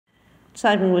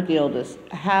Typing with the oldest.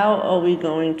 How are we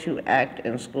going to act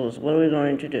in schools? What are we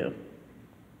going to do?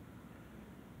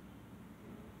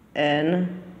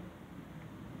 N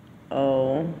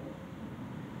O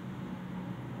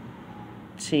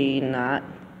T not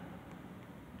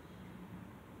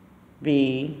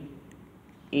B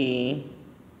E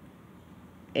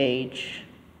H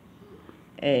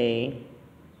A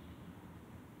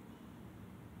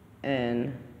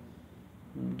N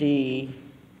D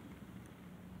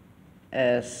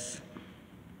S.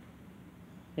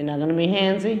 You're not gonna be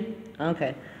handsy?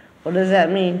 Okay. What does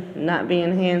that mean? Not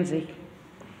being handsy.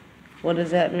 What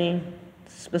does that mean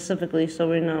specifically so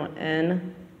we know?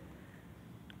 N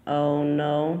O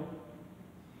no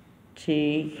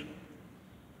T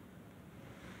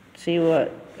T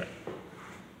what?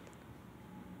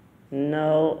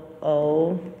 No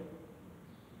O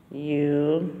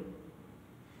U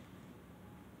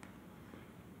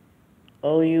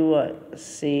O U what?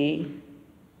 C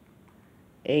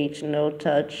H no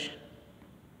touch.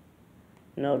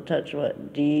 No touch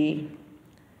what? D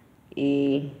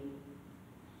E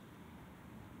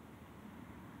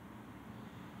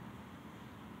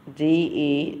D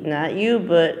E, not you,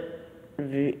 but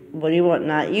V. What do you want?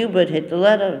 Not you, but hit the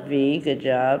letter V. Good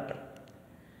job.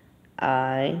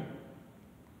 I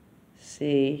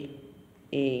C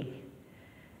E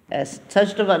S.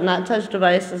 Touch device, not touch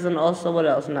devices, and also what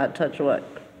else? Not touch what?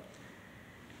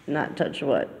 Not touch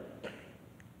what?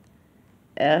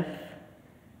 F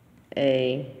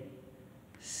A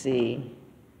C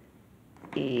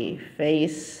E.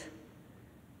 Face.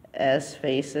 S.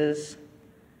 Faces.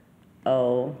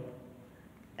 O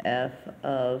F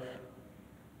of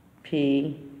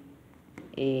P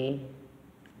E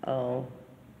O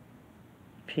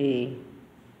P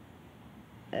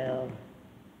L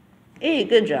E.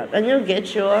 Good job. And you'll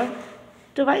get your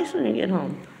device when you get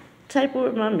home. Type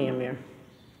with my mirror.